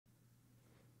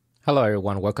Hello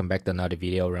everyone, welcome back to another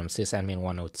video from sysadmin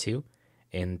 102.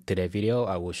 In today's video,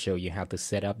 I will show you how to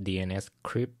set up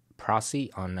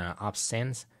DNSCrypt-Proxy on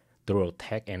OPNsense to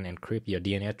protect and encrypt your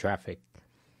DNS traffic.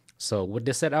 So with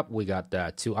this setup, we got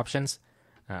two options.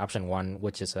 Option one,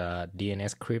 which is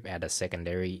DNSCrypt at a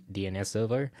secondary DNS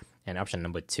server, and option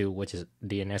number two, which is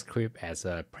DNSCrypt as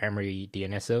a primary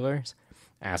DNS server.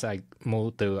 As I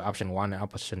move to option one and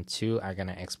option two, I'm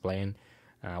gonna explain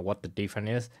what the difference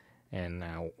is and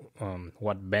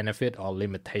what benefit or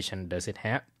limitation does it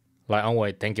have. Like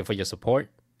always, thank you for your support,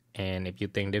 and if you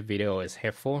think this video is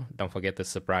helpful, don't forget to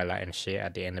subscribe, like, and share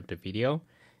at the end of the video.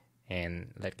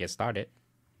 And let's get started.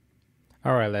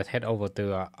 Alright, let's head over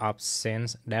to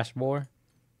OPNsense dashboard.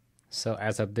 So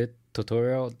as of this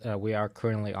tutorial, we are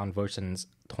currently on version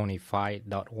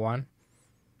 25.1.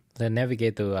 Then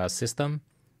navigate to system,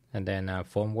 and then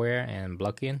firmware and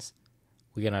plugins.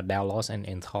 We're gonna download and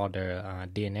install the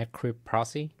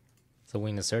DNSCrypt-Proxy. So we're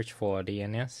gonna search for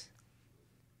DNS,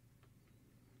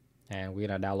 and we're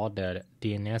gonna download the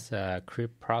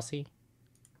DNSCrypt-Proxy.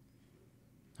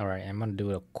 Alright, I'm gonna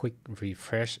do a quick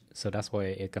refresh, so that's why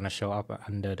it's gonna show up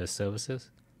under the services.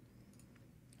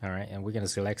 Alright, and we're gonna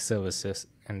select services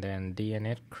and then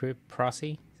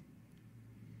DNSCrypt-Proxy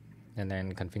and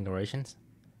then configurations.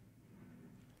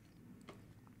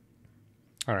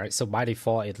 Alright, so by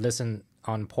default it listens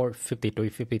on port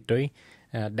 5353.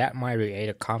 That might create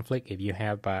a conflict if you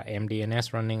have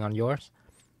MDNS running on yours.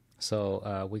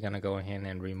 So we're gonna go ahead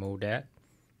and remove that,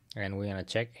 and we're gonna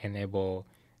check enable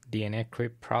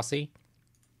DNSCrypt-Proxy,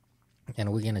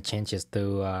 and we're gonna change this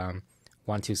to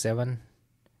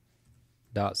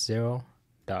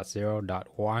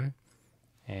 127.0.0.1,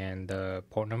 and the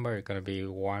port number is gonna be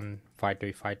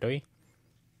 15353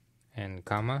 and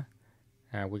comma.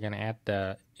 We're gonna add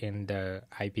in the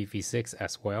IPv6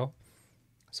 as well.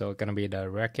 So it's gonna be the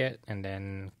record and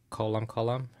then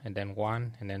column and then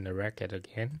 1 and then the record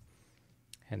again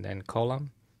and then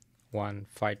column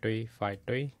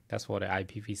 15353. That's for the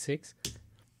IPv6.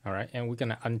 All right, and we're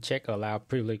gonna uncheck allow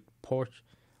privileged ports.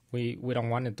 We don't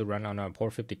want it to run on a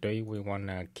port 53. We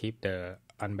wanna keep the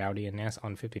Unbound DNS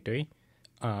on 53.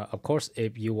 Of course,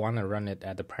 if you wanna run it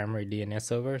at the primary DNS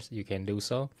servers, you can do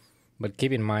so. But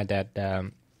keep in mind that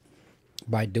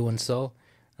by doing so,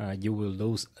 you will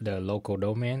lose the local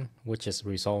domain, which is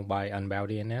resolved by Unbound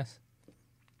DNS.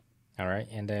 Alright,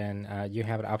 and then you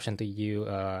have the option to use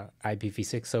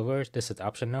IPv6 servers. This is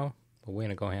optional, but we're going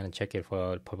to go ahead and check it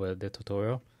for the purpose of the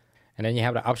tutorial. And then you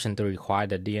have the option to require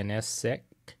the DNSSEC.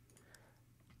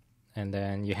 And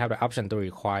then you have the option to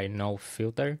require no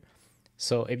filter.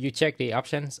 So if you check the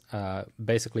options,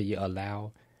 basically you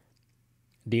allow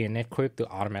DNSCrypt to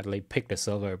automatically pick the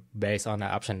server based on the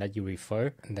option that you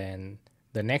refer. And then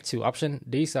the next two options,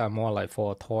 these are more like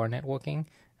for Tor networking.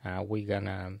 We're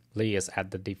gonna leave it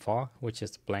at the default, which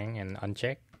is blank and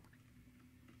unchecked.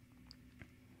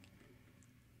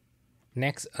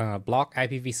 Next, block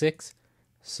IPv6.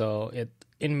 So it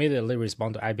immediately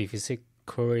responds to IPv6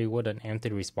 query with an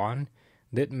empty response.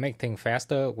 This makes things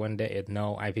faster when there is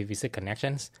no IPv6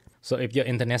 connections. So if your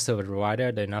internet service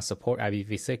provider does not support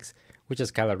IPv6, which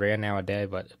is kind of rare nowadays,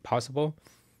 but possible,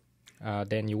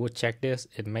 then you would check this.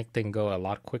 It makes things go a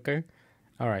lot quicker.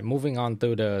 All right, moving on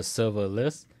to the server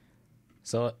list.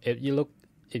 So if you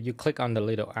click on the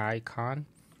little icon,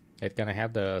 it's gonna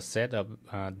have the set of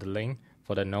the link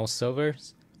for the node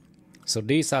servers. So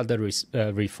these are the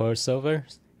referred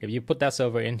servers. If you put that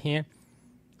server in here,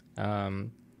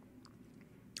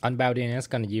 Unbound DNS is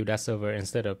gonna use that server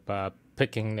instead of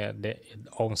picking their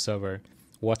own server,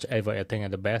 whichever I think are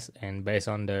the best, and based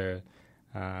on the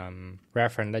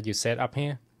reference that you set up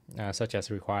here, such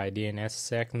as require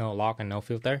DNSSEC, no log, and no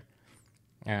filter.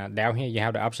 Down here you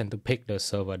have the option to pick the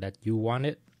server that you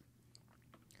wanted.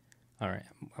 Alright,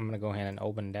 I'm gonna go ahead and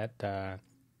open that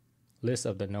list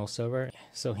of the node server.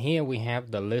 So here we have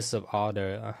the list of all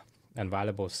the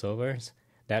available servers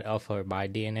that are offered by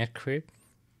DNSCrypt.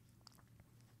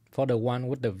 For the one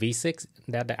with the V6,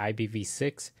 that's the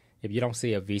IPv6. If you don't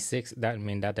see a V6, that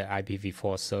means that's the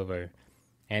IPv4 server.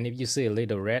 And if you see a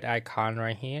little red icon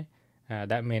right here,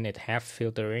 that means it has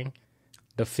filtering.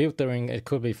 The filtering, it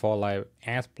could be for like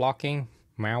ads blocking,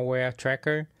 malware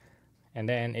tracker. And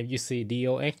then if you see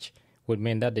DOH, would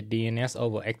mean that the DNS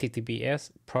over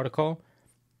HTTPS protocol,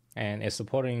 and it's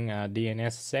supporting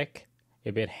DNSSEC.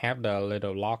 If it have the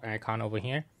little log icon over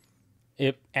here.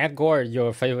 If AdGore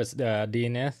your favorite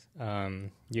DNS,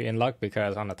 you're in luck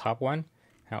because on the top one.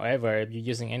 However, if you're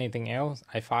using anything else,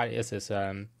 I find it is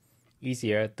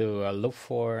easier to look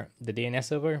for the DNS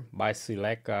server by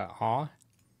select all.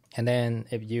 And then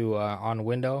if you on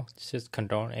Windows, just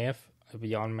Control F If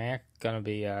you're on Mac, gonna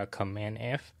be Command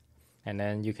F, and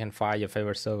then you can find your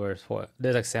favorite servers. For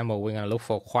this example, we're gonna look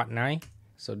for Quad 9.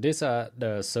 So these are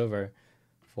the server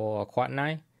for Quad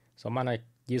 9. So I'm gonna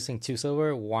using two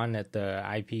server, one at the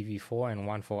IPv4 and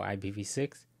one for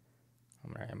IPv6.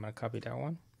 All right, I'm gonna copy that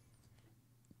one,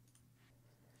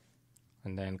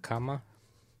 and then comma.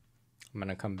 I'm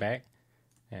gonna come back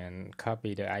and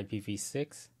copy the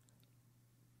IPv6.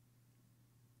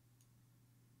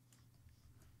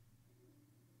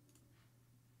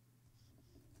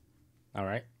 All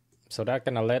right, so that's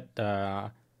gonna let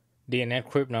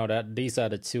DNSCrypt know that these are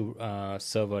the two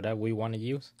server that we want to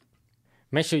use.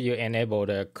 Make sure you enable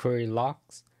the query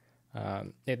logs.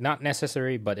 It's not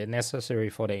necessary, but it's necessary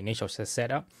for the initial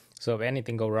setup. So if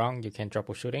anything go wrong, you can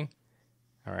troubleshooting.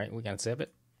 All right, we can save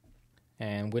it.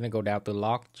 And we're gonna go down to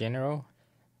log general.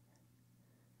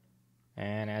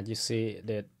 And as you see,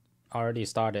 that already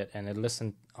started and it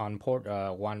listened on port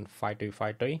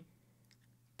 15353,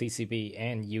 TCP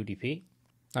and UDP.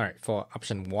 All right, for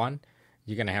option 1,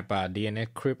 you're gonna have a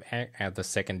DNSCrypt act as the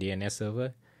second DNS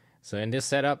server. So in this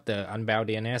setup, the Unbound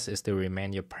DNS is to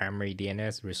remain your primary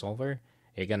DNS resolver.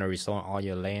 It's gonna resolve all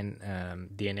your LAN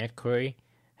DNS query.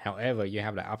 However, you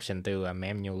have the option to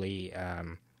manually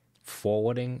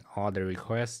forwarding all the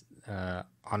requests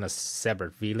on a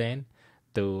separate VLAN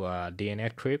to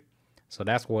DNSCrypt. So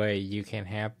that's where you can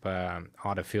have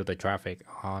all the filter traffic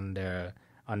on the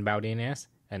Unbound DNS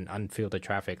and unfiltered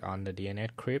traffic on the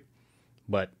DNSCrypt,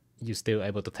 but you're still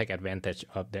able to take advantage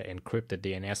of the encrypted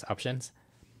DNS options.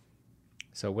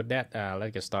 So with that,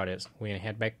 let's get started. We're gonna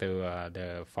head back to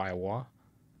the firewall.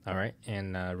 All right,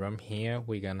 and from here,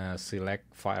 we're gonna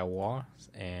select firewall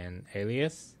and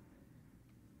alias.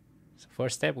 So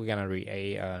first step, we're gonna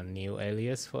create a new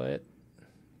alias for it.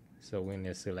 So we're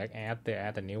gonna select add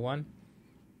a new one.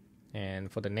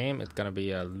 And for the name, it's gonna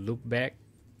be a loopback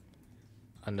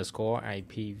underscore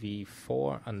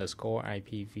IPv4 underscore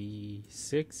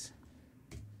IPv6.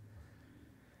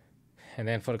 And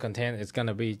then for the content, it's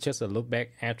gonna be just a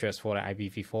loopback address for the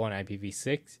IPv4 and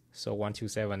IPv6. So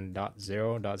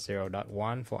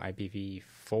 127.0.0.1 for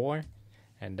IPv4,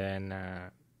 and then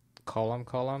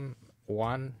column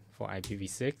 1 for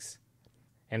IPv6.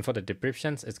 And for the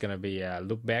decryptions, it's gonna be a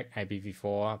loopback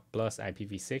IPv4 plus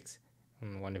IPv6.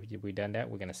 And when we done that,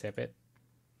 we're gonna save it,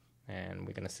 and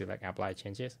we're gonna select apply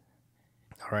changes.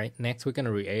 All right, next we're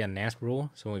gonna create a NAT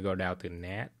rule. So we go down to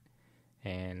NAT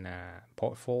and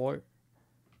port forward.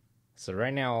 So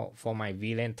right now for my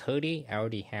VLAN 30, I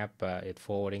already have it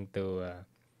forwarding to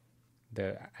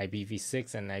the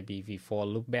IPv6 and IPv4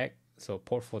 loopback. So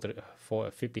port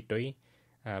 453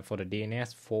 for the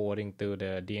DNS, forwarding to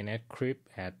the DNSCrypt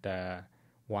at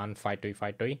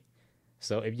 15353.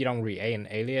 So if you don't create an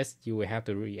alias, you will have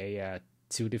to create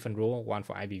two different rules, one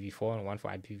for IPv4 and one for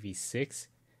IPv6.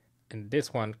 And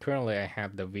this one, currently I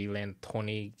have the VLAN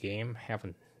 20 game,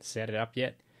 haven't set it up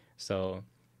yet. So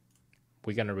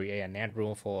we're gonna create a NAT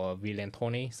rule for VLAN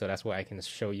 20, so that's why I can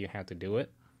show you how to do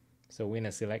it. So we're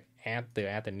gonna select add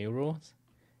the new rules,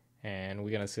 and we're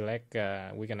gonna select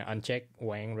we're gonna uncheck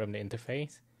WAN from the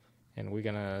interface, and we're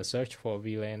gonna search for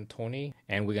VLAN 20,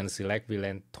 and we're gonna select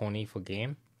VLAN 20 for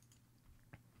game.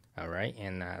 All right,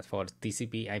 and for the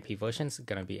TCP IP versions, it's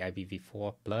gonna be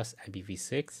IPv4 plus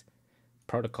IPv6.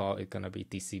 Protocol is gonna be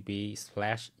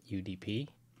TCP/UDP.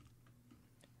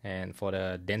 And for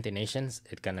the destinations,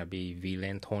 it's gonna be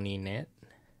VLAN 20 net.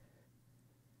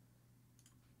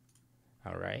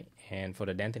 All right, and for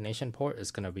the destination port,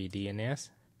 it's gonna be DNS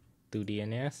to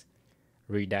DNS.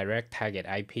 Redirect target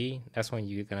IP. That's when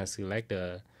you're gonna select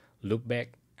the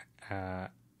loopback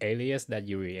alias that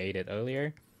you created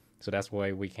earlier. So that's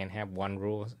why we can have one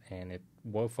rule, and it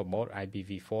works for both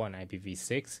IPv4 and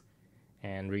IPv6.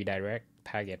 And redirect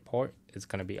target port is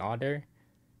gonna be other,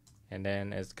 and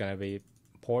then it's gonna be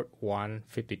port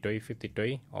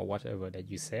 15353 or whatever that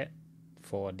you set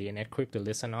for DNSCrypt to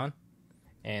listen on.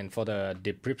 And for the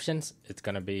decryptions, it's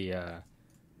gonna be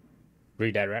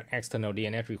redirect external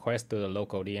DNS request to the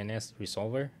local DNS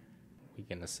resolver. We're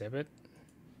gonna save it,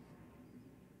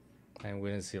 and we're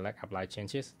gonna select apply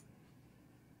changes.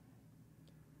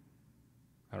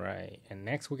 All right, and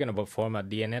next we're gonna perform a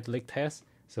DNS leak test.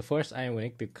 So first I will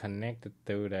need to connect it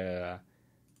to the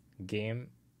game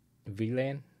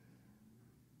VLAN.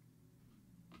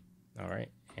 All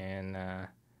right, and I'm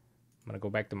gonna go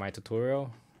back to my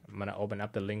tutorial. I'm gonna open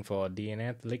up the link for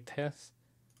DNS leak test.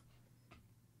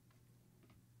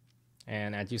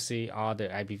 And as you see, all the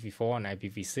IPv4 and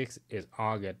IPv6 is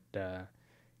all get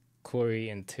query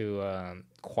into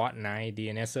Quad 9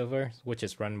 DNS server, which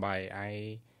is run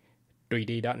by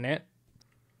i3d.net.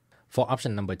 For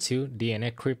option number 2,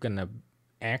 DNSCrypt gonna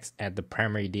acts as the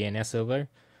primary DNS server.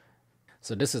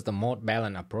 So this is the most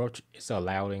balanced approach. It's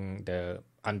allowing the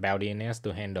Unbound DNS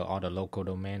to handle all the local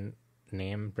domain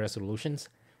name resolutions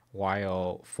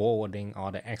while forwarding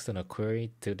all the external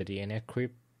query to the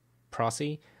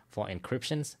DNSCrypt-Proxy for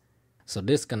encryptions. So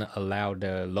this is gonna allow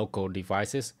the local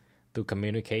devices to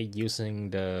communicate using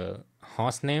the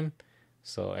host name.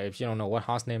 So if you don't know what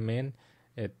host name means,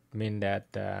 it means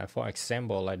that for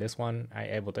example, like this one, I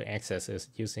able to access is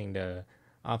using the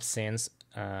OPNsense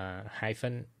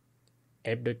hyphen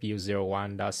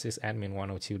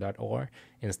fw01.sysadmin102.org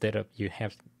instead of you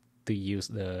have to use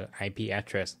the IP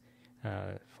address,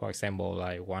 for example,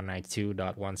 like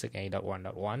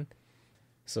 192.168.1.1.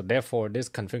 So therefore, this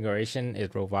configuration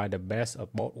it provides the best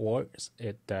of both worlds.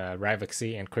 It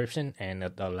privacy encryption and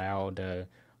it allows the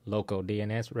local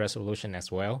DNS resolution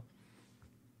as well.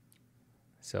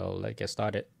 So let's get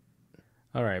started.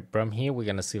 All right, from here we're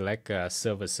gonna select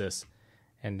services,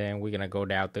 and then we're gonna go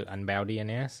down to Unbound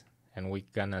DNS, and we're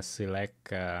gonna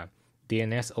select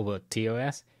DNS over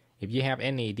TLS. If you have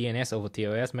any DNS over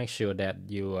TLS, make sure that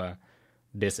you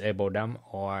disable them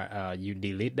or you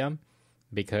delete them,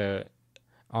 because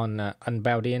on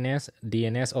Unbound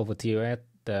DNS over TLS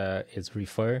is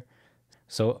referred.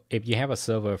 So if you have a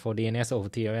server for DNS over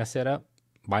TLS setup,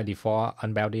 by default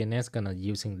Unbound DNS gonna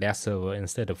using that server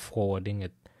instead of forwarding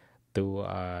it to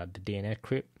the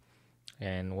DNSCrypt.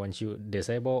 And once you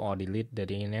disable or delete the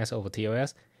DNS over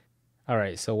TLS, all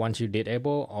right, so once you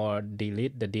disable or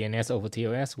delete the DNS over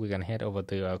TLS, we're gonna head over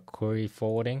to query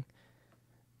forwarding.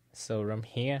 So from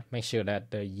here, make sure that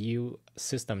the U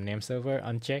system name server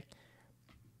unchecked,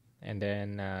 and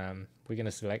then we're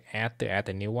gonna select add to add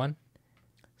a new one.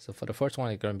 So for the first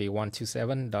one, it's gonna be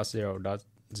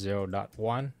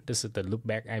 127.0.0.1. This is the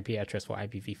loopback IP address for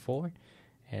IPv4,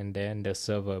 and then the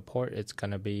server port it's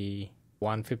gonna be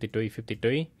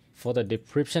 153.53. For the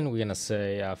description, we're gonna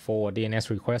say forward DNS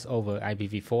request over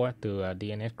IPv4 to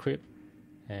DNSCrypt,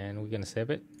 and we're gonna save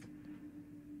it.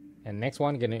 And next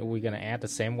one, we're gonna add the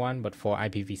same one, but for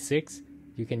IPv6.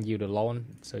 You can use the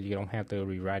loan, so you don't have to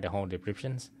rewrite the whole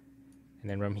descriptions. And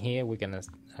then from here, we're gonna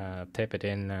type it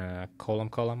in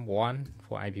column 1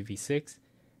 for IPv6,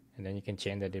 and then you can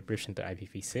change the description to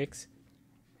IPv6.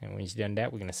 And when you've done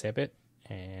that, we're gonna save it,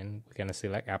 and we're gonna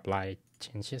select apply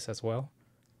changes as well.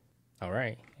 All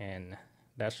right, and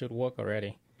that should work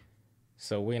already.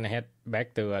 So we're gonna head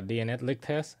back to a DNS leak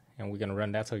test, and we're gonna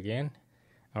run that again.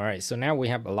 All right, so now we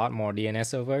have a lot more DNS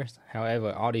servers.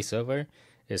 However, all these servers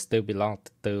still belong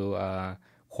to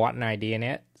Quad9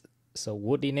 DNS. So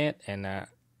WoodDNet and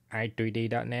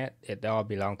i3d.net, it all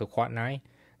belong to Quad9.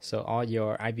 So all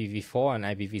your IPv4 and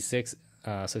IPv6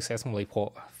 successfully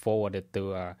forwarded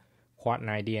to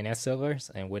Quad9 DNS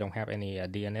servers, and we don't have any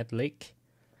DNS leak.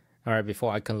 All right,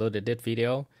 before I conclude this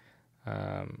video,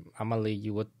 I'm gonna leave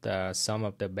you with some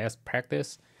of the best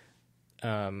practice.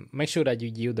 Make sure that you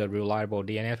use the reliable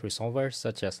DNS resolvers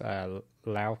such as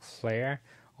Cloudflare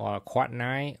or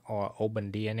Quad9 or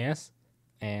OpenDNS,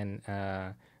 and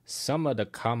some of the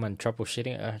common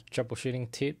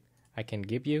troubleshooting tip I can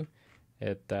give you.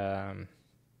 It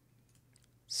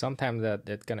sometimes that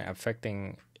it's gonna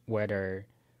affecting whether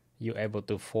you're able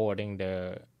to forwarding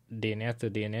the DNS to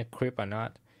DNSCrypt or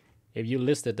not. If you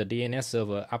listed the DNS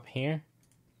server up here,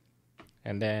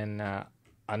 and then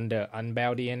under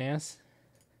Unbound DNS,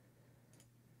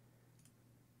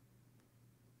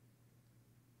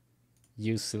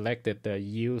 you selected the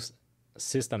use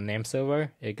system name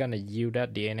server, it's gonna use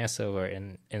that DNS server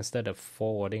instead of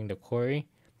forwarding the query.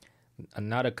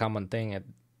 Another common thing is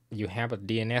you have a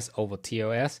DNS over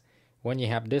TLS. When you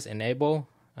have this enabled,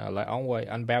 like always,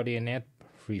 Unbound DNS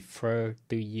prefer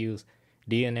to use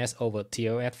DNS over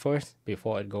TLS first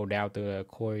before it go down to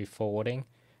query forwarding.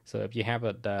 So if you have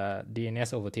the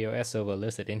DNS over TLS server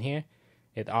listed in here,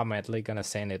 it automatically gonna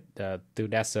send it to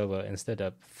that server instead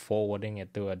of forwarding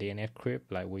it to a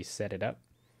DNSCrypt like we set it up.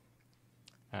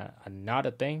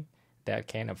 Another thing that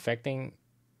can affecting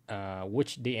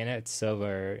which DNS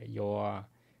server your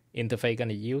interface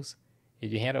gonna use,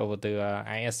 if you head over to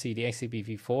ISC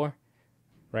DHCPv4,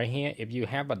 right here, if you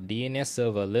have a DNS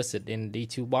server listed in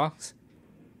D2 box,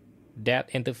 that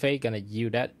interface gonna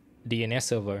use that DNS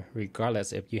server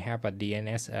regardless if you have a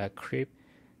DNS crypt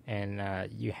and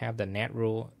you have the net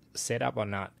rule set up or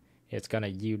not. It's gonna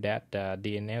use that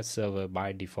DNS server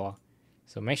by default.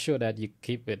 So make sure that you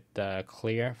keep it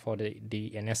clear for the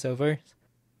DNS servers.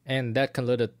 And that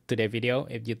concluded today's video.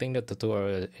 If you think the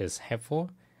tutorial is helpful,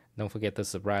 don't forget to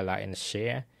subscribe, like, and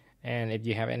share. And if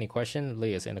you have any questions,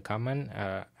 leave us in the comment.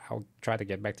 I'll try to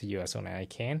get back to you as soon as I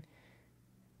can.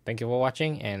 Thank you for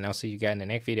watching, and I'll see you guys in the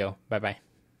next video. Bye bye.